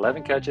 He had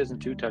 11 catches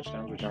and 2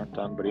 touchdowns, which aren't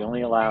done, but he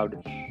only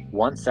allowed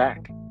 1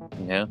 sack.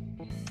 Yeah,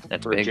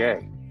 that's for big.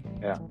 Jay.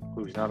 Yeah,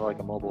 who's not like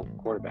a mobile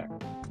quarterback.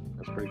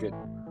 That's pretty good.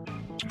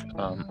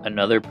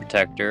 Another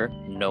protector,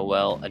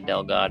 Noel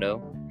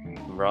Adelgado,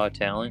 raw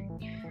talent.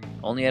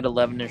 Only had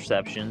 11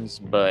 interceptions,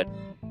 but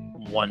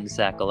 1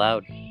 sack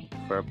allowed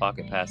for a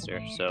pocket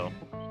passer. So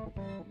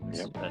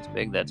that's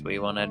big. That's what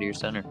you want out of your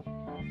center.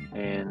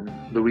 And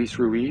Luis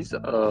Ruiz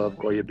of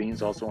Goya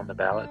Beans also on the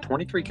ballot.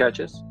 23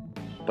 catches,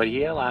 but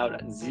he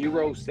allowed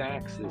 0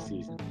 sacks this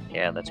season.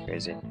 Yeah, that's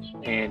crazy.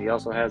 And he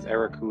also has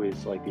Eric, who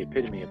is like the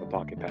epitome of a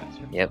pocket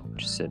passer. Yep,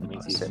 just sit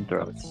and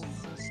throw.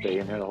 Stay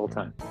in there the whole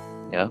time.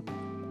 Yeah.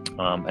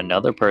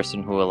 Another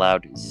person who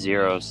allowed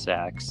 0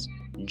 sacks,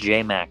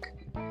 J-Mac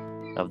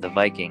of the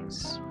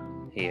Vikings.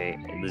 He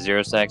had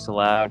 0 sacks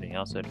allowed, and he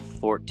also had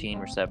 14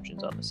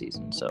 receptions on the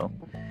season. So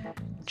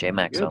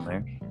J-Mac's on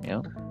there.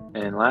 Yeah.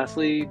 And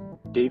lastly,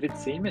 David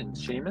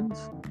Siemens.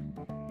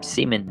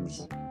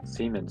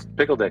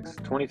 Pickle Dicks,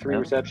 23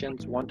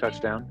 receptions, 1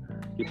 touchdown.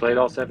 He played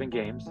all 7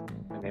 games,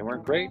 and they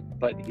weren't great,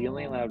 but he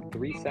only allowed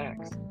 3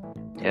 sacks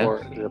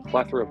for the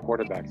plethora of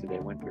quarterbacks that they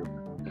went through.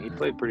 And he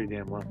played pretty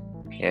damn well.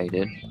 Yeah, he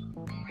did.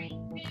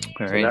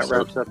 All so right, that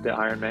wraps up the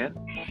Iron Man.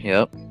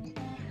 Yep.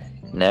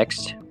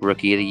 Next,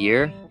 Rookie of the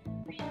Year.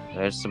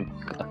 There's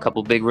a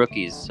couple big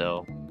rookies,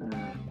 so.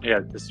 Yeah,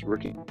 this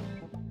rookie,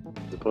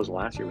 as opposed to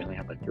last year, we only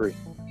had like 3.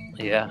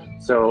 Yeah.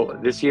 So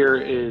this year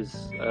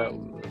is,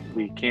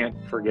 we can't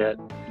forget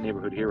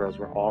Neighborhood Heroes.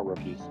 We're all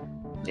rookies.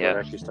 So it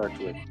actually starts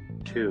with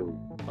 2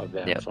 of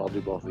them. So I'll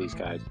do both of these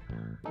guys.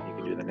 You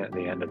can do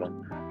the end of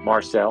them.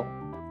 Marcel,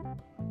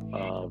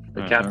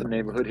 the Captain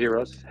Neighborhood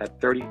Heroes, had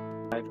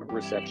 35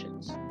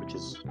 receptions, which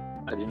is,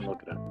 I didn't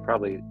look it up,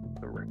 probably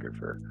the record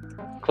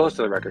close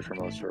to the record for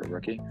most for a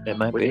rookie. It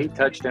might with be. 8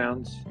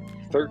 touchdowns,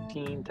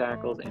 13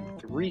 tackles,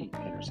 and 3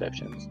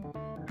 interceptions.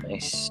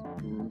 Nice.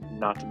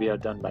 Not to be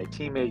outdone by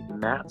teammate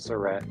Matt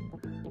Surratt,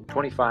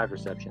 25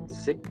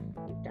 receptions, 6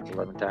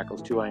 11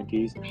 tackles, 2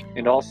 INTs,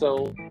 and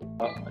also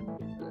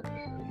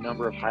a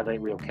number of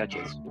highlight reel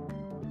catches.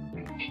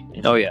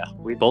 Oh, yeah.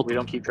 We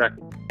don't keep track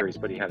of carries,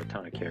 but he had a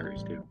ton of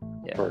carries, too,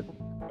 for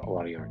a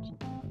lot of yards.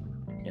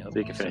 Yep. So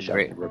he can finish out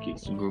the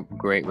rookies.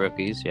 Great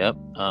rookies, yep.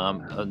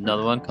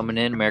 Another one coming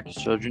in, America's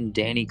Children,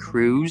 Danny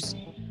Cruz,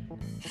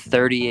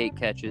 38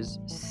 catches,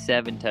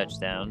 7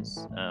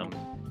 touchdowns.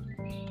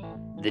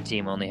 The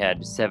team only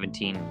had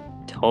 17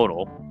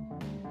 total.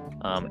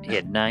 He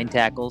had 9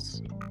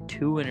 tackles,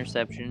 2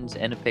 interceptions,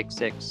 and a pick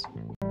 6.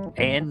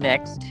 And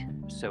next,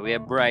 so we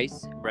have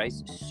Bryce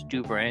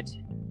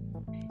Stubrant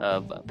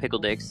of Pickle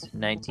Dicks,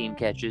 19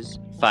 catches,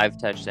 5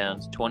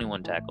 touchdowns,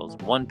 21 tackles,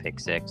 1 pick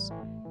 6.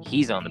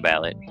 He's on the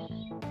ballot.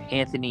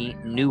 Anthony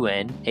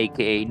Nguyen,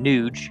 a.k.a.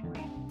 Nuge,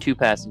 2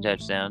 passing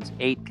touchdowns,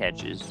 8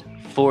 catches,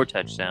 4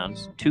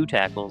 touchdowns, 2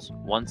 tackles,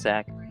 1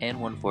 sack, and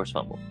 1 forced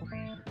fumble.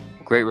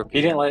 Great rookie.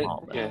 He didn't light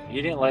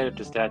up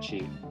the stat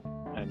sheet.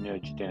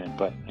 Nuge didn't,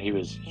 but he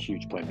was a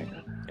huge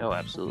playmaker. Oh,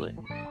 absolutely.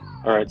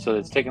 All right, so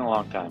it's taking a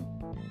long time.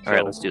 All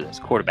right, let's do this.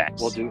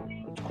 Quarterbacks. We'll do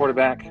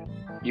quarterback.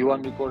 You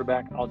want to do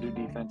quarterback? I'll do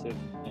defensive,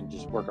 and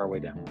just work our way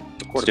down.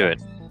 Let's do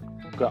it.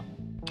 Go.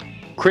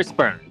 Chris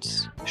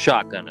Burns,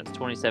 shotgun. That's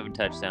 27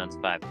 touchdowns,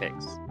 5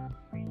 picks.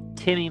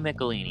 Timmy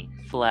Michelini,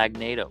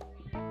 Flagnado,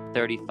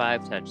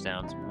 35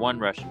 touchdowns, 1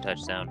 rushing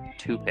touchdown,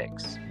 2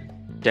 picks.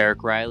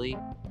 Derek Riley,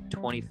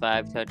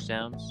 25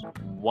 touchdowns,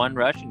 1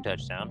 rushing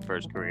touchdown for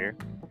his career,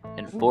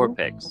 and 4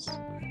 picks.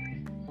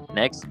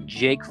 Next,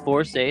 Jake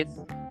Forsyth,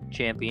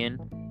 champion,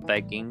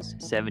 Vikings,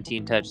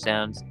 17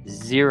 touchdowns,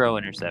 0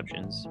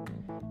 interceptions.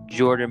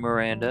 Jordan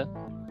Miranda,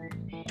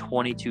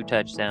 22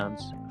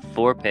 touchdowns,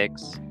 4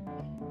 picks.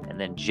 And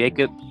then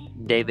Jacob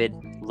David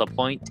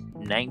Lapointe,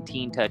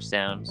 19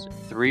 touchdowns,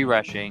 3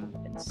 rushing,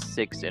 and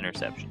 6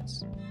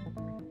 interceptions.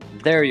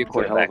 There are your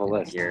quarterback of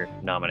the year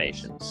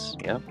nominations.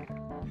 Yep.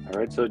 All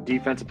right, so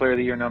defensive player of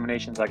the year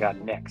nominations I got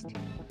next.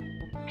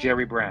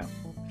 Jerry Brown,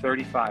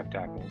 35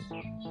 tackles,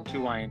 2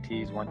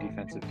 INTs, 1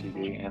 defensive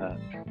TD, and a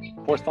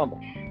forced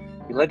fumble.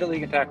 He led the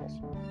league in tackles.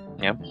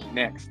 Yep.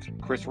 Next,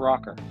 Chris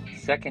Rocker,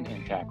 2nd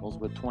in tackles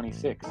with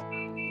 26.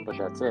 But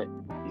that's it.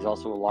 He's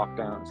also a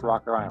lockdown. It's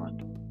Rocker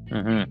Island.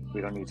 Mm-hmm.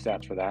 We don't need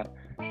stats for that.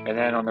 And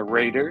then on the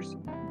Raiders,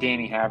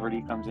 Danny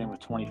Haverty comes in with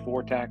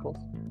 24 tackles,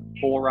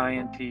 4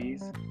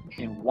 INTs,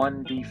 and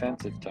 1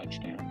 defensive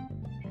touchdown.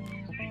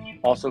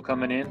 Also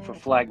coming in for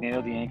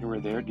Flagnado, the anchor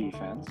of their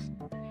defense,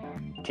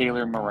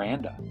 Taylor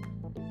Miranda,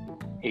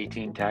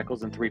 18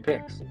 tackles and 3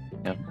 picks.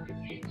 Yep.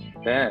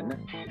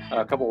 Then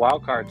a couple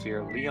wild cards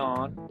here.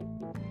 Leon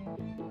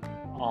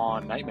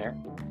on Nightmare,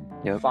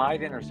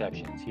 5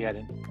 interceptions. He had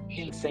an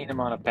insane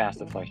amount of pass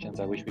deflections.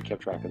 I wish we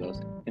kept track of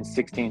those. And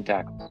 16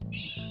 tackles.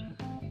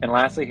 And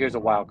lastly, here's a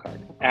wild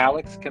card.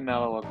 Alex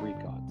Camello of Greek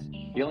Gods.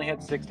 He only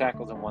had 6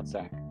 tackles and 1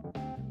 sack.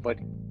 But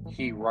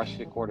he rushed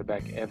the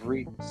quarterback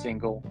every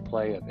single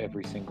play of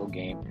every single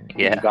game.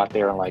 Yeah. He got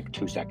there in like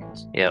 2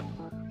 seconds. Yep.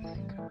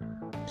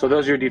 So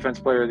those are your Defense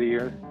Player of the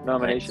Year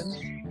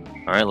nominations. Nice.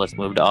 All right, let's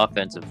move to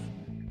offensive.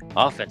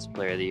 Offensive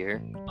Player of the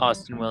Year.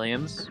 Austin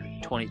Williams,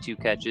 22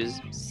 catches,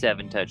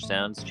 7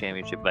 touchdowns,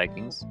 championship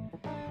Vikings.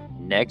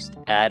 Next,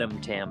 Adam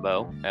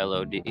Tambo,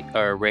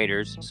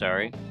 Raiders,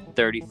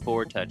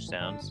 34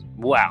 touchdowns.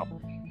 Wow.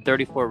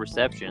 34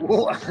 receptions.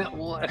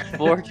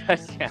 4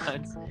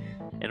 touchdowns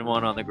and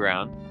 1 on the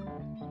ground.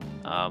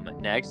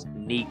 Next,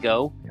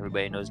 Nico.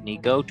 Everybody knows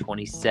Nico.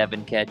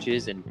 27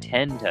 catches and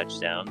 10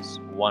 touchdowns,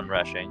 1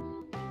 rushing.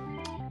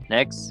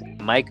 Next,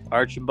 Mike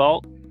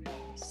Archibald.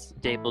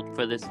 Stapled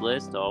for this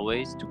list,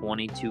 always.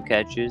 22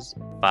 catches,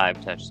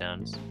 5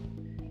 touchdowns.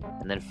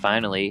 And then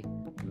finally,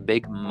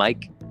 Big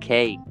Mike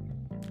K.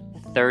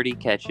 30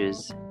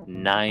 catches,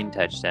 9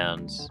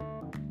 touchdowns.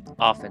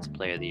 Offensive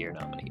Player of the Year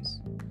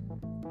nominees.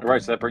 All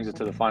right, so that brings us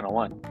to the final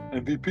one.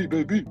 MVP,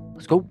 baby.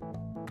 Let's go.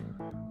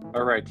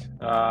 All right,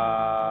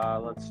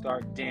 let's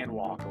start Dan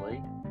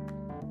Walkley.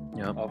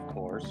 Yep. Of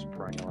course,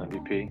 perennial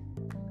MVP.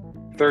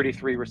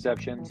 33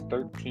 receptions,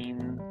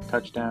 13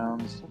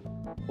 touchdowns,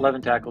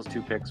 11 tackles,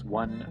 2 picks,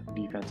 1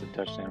 defensive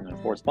touchdown, and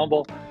a forced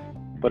fumble.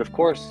 But of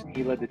course,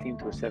 he led the team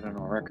to a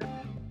 7-0 record.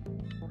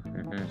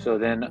 Mm-hmm. So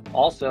then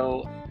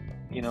also,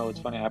 it's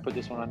funny, I put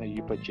this one on there,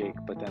 you put Jake,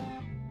 but then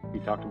we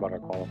talked about our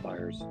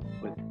qualifiers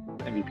with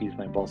MVPs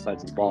playing both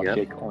sides of the ball. Yep.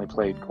 Jake only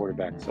played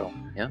quarterback, so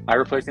Yep. I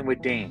replaced him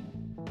with Dane.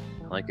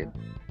 I like it.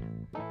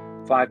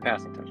 5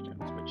 passing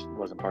touchdowns, which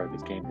wasn't part of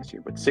his game this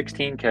year, but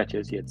 16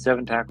 catches. He had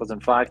 7 tackles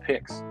and 5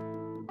 picks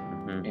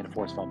and a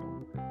forced fumble.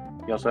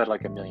 He also had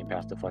like 1 million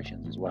pass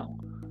deflections as well.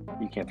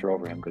 You can't throw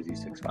over him because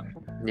he's 6'5".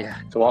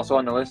 Yeah. So also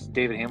on the list,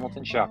 David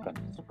Hamilton,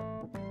 shotguns.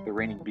 The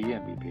reigning B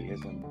MVP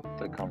is in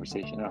the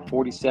conversation.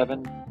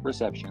 47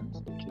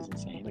 receptions, which is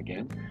insane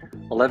again.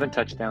 11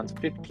 touchdowns,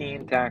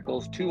 15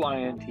 tackles, 2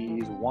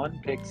 INTs, 1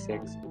 pick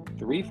 6,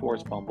 3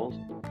 forced fumbles,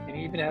 and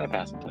he even had a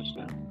passing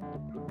touchdown.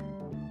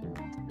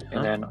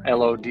 And then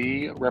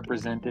LOD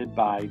represented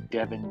by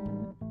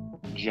Devin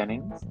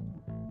Jennings.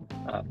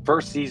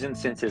 First season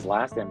since his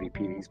last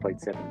MVP, he's played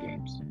 7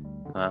 games.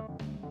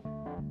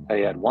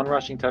 He had 1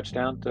 rushing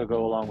touchdown to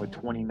go along with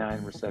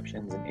 29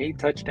 receptions and 8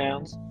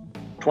 touchdowns,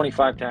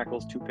 25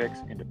 tackles, 2 picks,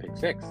 and a pick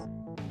 6.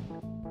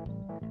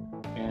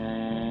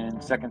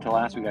 And second to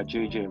last, we got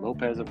J.J.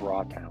 Lopez of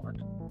raw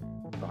talent,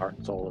 the heart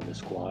and soul of the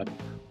squad.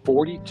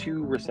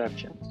 42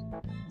 receptions,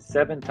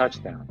 7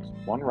 touchdowns,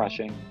 1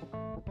 rushing,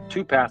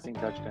 2 passing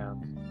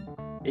touchdowns,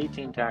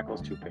 18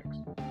 tackles, 2 picks.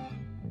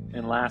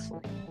 And lastly,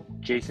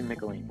 Jason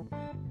Michelini.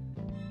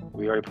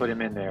 We already put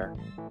him in there.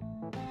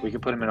 We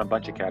could put him in a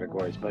bunch of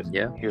categories, but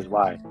here's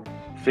why.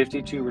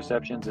 52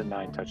 receptions and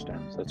 9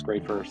 touchdowns. That's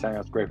great for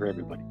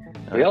everybody.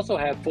 We also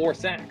had 4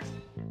 sacks.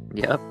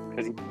 Yep.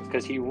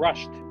 Because he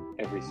rushed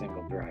every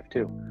single drive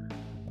too.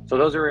 So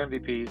those are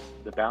MVPs.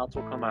 The ballots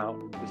will come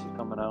out. This is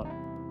coming out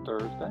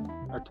Thursday,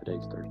 or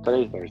today's Thursday.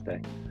 Today's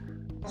Thursday.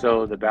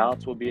 So the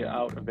ballots will be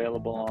out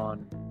available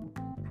on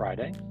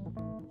Friday.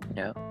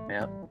 Yeah.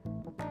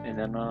 And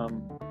then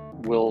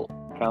we'll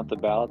count the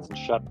ballots and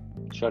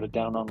shut it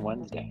down on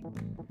Wednesday.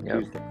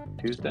 Yep.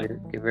 Tuesday.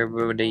 Give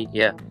everybody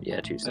Tuesday.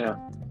 Yeah.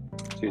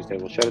 Tuesday.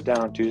 We'll shut it down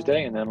on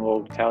Tuesday, and then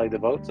we'll tally the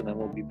votes, and then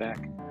we'll be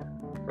back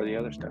for the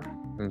other stuff.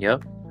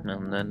 Yep.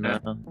 And then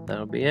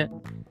that'll be it.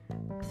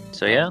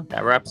 So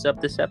that wraps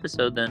up this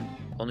episode then.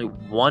 Only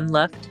one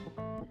left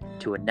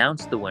to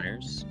announce the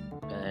winners,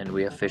 and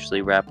we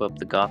officially wrap up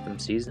the Gotham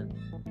season.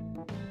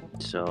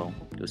 So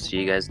we'll see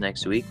you guys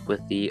next week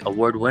with the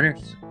award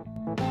winners.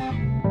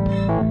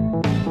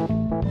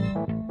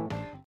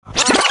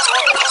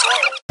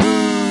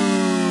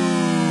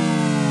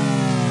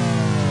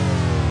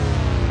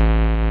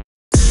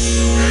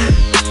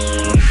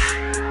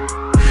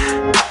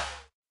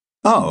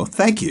 Oh,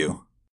 thank you.